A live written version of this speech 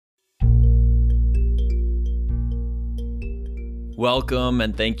Welcome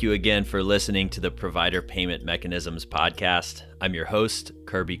and thank you again for listening to the Provider Payment Mechanisms podcast. I'm your host,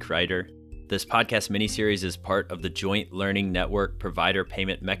 Kirby Kreider. This podcast miniseries is part of the Joint Learning Network Provider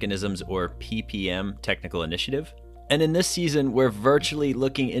Payment Mechanisms, or PPM, technical initiative. And in this season, we're virtually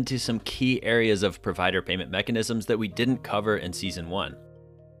looking into some key areas of provider payment mechanisms that we didn't cover in season 1.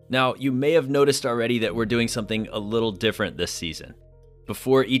 Now, you may have noticed already that we're doing something a little different this season.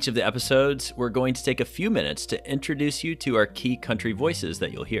 Before each of the episodes, we're going to take a few minutes to introduce you to our key country voices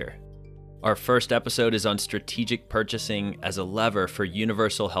that you'll hear. Our first episode is on strategic purchasing as a lever for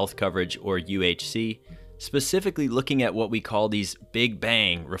universal health coverage, or UHC, specifically looking at what we call these big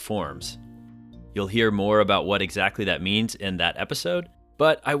bang reforms. You'll hear more about what exactly that means in that episode,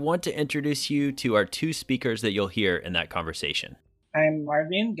 but I want to introduce you to our two speakers that you'll hear in that conversation. I'm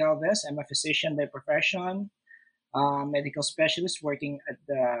Marvin, Galvez. I'm a physician by profession, medical specialist working at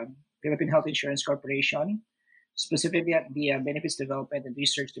the Philippine Health Insurance Corporation, specifically at the Benefits Development and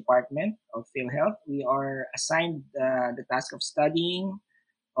Research Department of PhilHealth. We are assigned the task of studying,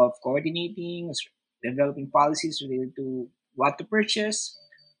 of coordinating, developing policies related to what to purchase,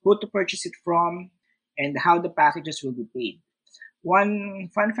 who to purchase it from, and how the packages will be paid. One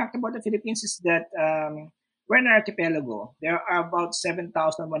fun fact about the Philippines is that we're an archipelago. There are about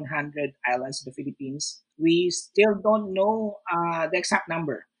 7,100 islands in the Philippines. We still don't know the exact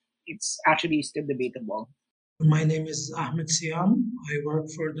number. It's actually still debatable. My name is Ahmed Seyam. I work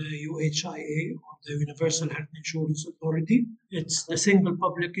for the UHIA, or the Universal Health Insurance Authority. It's the single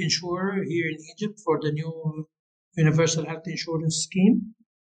public insurer here in Egypt for the new Universal Health Insurance Scheme.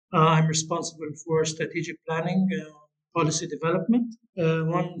 I'm responsible for strategic planning, policy development.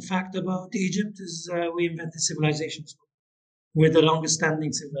 One fact about Egypt is we invented civilization. We're the longest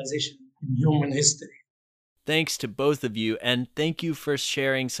standing civilization in human history. Thanks to both of you, and thank you for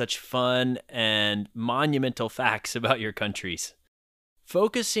sharing such fun and monumental facts about your countries.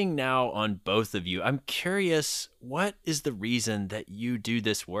 Focusing now on both of you, I'm curious, what is the reason that you do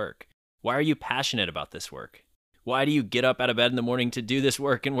this work? Why are you passionate about this work? Why do you get up out of bed in the morning to do this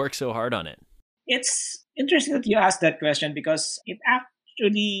work and work so hard on it? It's interesting that you asked that question because it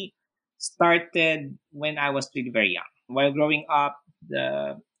actually started when I was really very young. While growing up,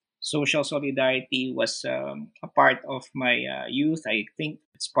 the social solidarity was a part of my youth. I think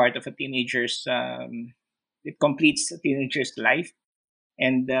it's part of a teenager's, it completes a teenager's life.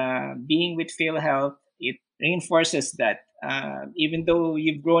 And being with PhilHealth, it reinforces that even though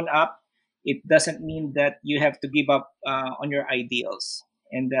you've grown up, it doesn't mean that you have to give up on your ideals.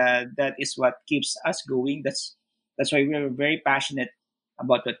 And that is what keeps us going. That's why we're very passionate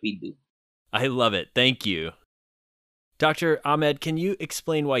about what we do. I love it. Thank you. Dr. Ahmed, can you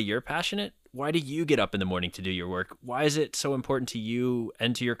explain why you're passionate? Why do you get up in the morning to do your work? Why is it so important to you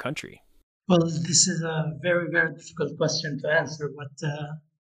and to your country? Well, this is a very, very difficult question to answer, but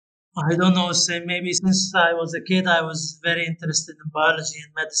I don't know. Say maybe since I was a kid, I was very interested in biology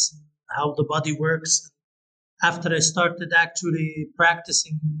and medicine, how the body works. After I started actually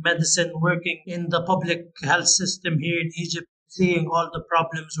practicing medicine, working in the public health system here in Egypt, seeing all the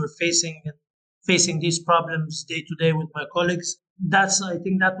problems we're facing and facing these problems day to day with my colleagues. I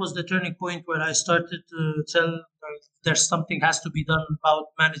think that was the turning point where I started to tell there's something has to be done about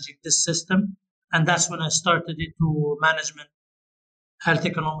managing this system. And that's when I started into management, health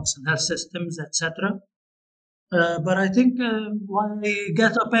economics and health systems, etc. But I think why I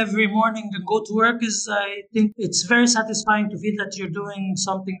get up every morning and go to work is I think it's very satisfying to feel that you're doing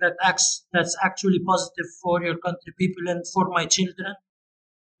something that's actually positive for your country people and for my children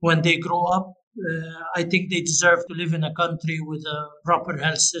when they grow up. I think they deserve to live in a country with a proper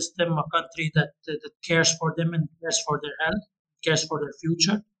health system, a country that cares for them and cares for their health, cares for their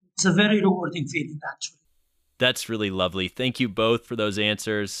future. It's a very rewarding feeling, actually. That's really lovely. Thank you both for those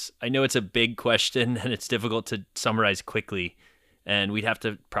answers. I know it's a big question and it's difficult to summarize quickly, and we'd have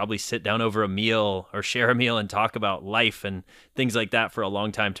to probably sit down over a meal or share a meal and talk about life and things like that for a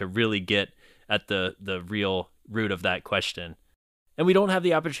long time to really get at the real root of that question. And we don't have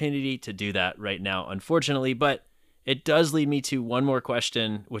the opportunity to do that right now, unfortunately, but it does lead me to one more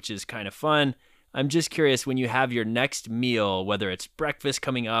question, which is kind of fun. I'm just curious, when you have your next meal, whether it's breakfast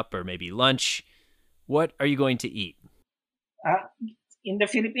coming up or maybe lunch, what are you going to eat? In the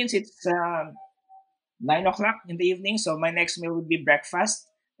Philippines, it's 9 o'clock in the evening, so my next meal would be breakfast.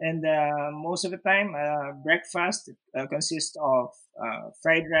 And most of the time, breakfast consists of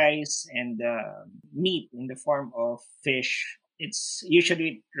fried rice and meat in the form of fish. It's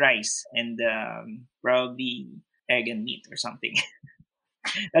usually rice and probably egg and meat or something.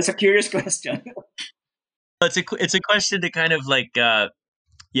 That's a curious question. It's a question to kind of like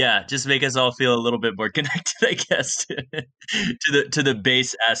Yeah, just make us all feel a little bit more connected, I guess, to the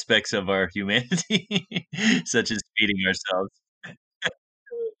base aspects of our humanity, such as feeding ourselves.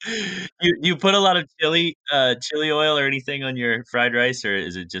 You put a lot of chili oil or anything on your fried rice, or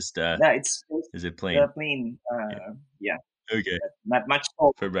is it just Yeah, it's is it plain? plain. Yeah. Yeah, Okay, not much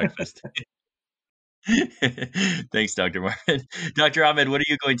salt. for breakfast. Thanks, Dr. Marvin. Dr. Ahmed, what are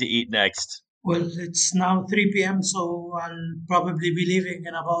you going to eat next? Well, it's now 3 p.m., so I'll probably be leaving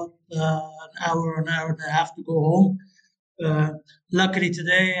in about an hour and a half to go home. Uh, Luckily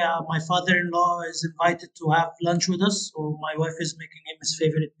today, my father-in-law is invited to have lunch with us, so my wife is making him his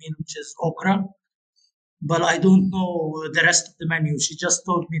favorite meal, which is okra. But I don't know the rest of the menu. She just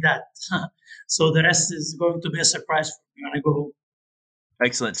told me that, so the rest is going to be a surprise for me when I go home.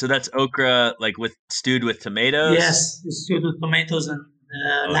 Excellent. So that's okra, like with stewed with tomatoes. Yes, it's stewed with tomatoes and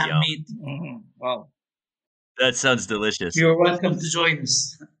Oh, lamb yum. meat. Wow. That sounds delicious. You're welcome to join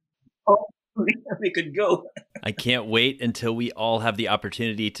us. Oh, we could go. I can't wait until we all have the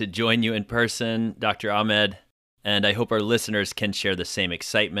opportunity to join you in person, Dr. Ahmed. And I hope our listeners can share the same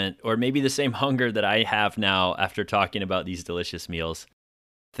excitement or maybe the same hunger that I have now after talking about these delicious meals.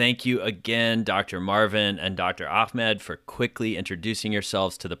 Thank you again, Dr. Marvin and Dr. Ahmed, for quickly introducing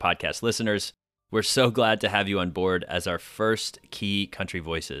yourselves to the podcast listeners. We're so glad to have you on board as our first key country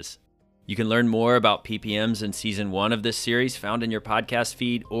voices. You can learn more about PPMs in Season 1 of this series found in your podcast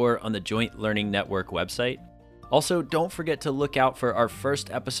feed or on the Joint Learning Network website. Also, don't forget to look out for our first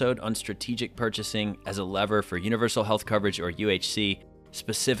episode on strategic purchasing as a lever for universal health coverage, or UHC,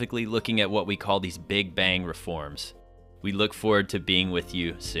 specifically looking at what we call these big bang reforms. We look forward to being with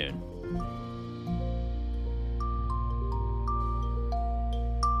you soon.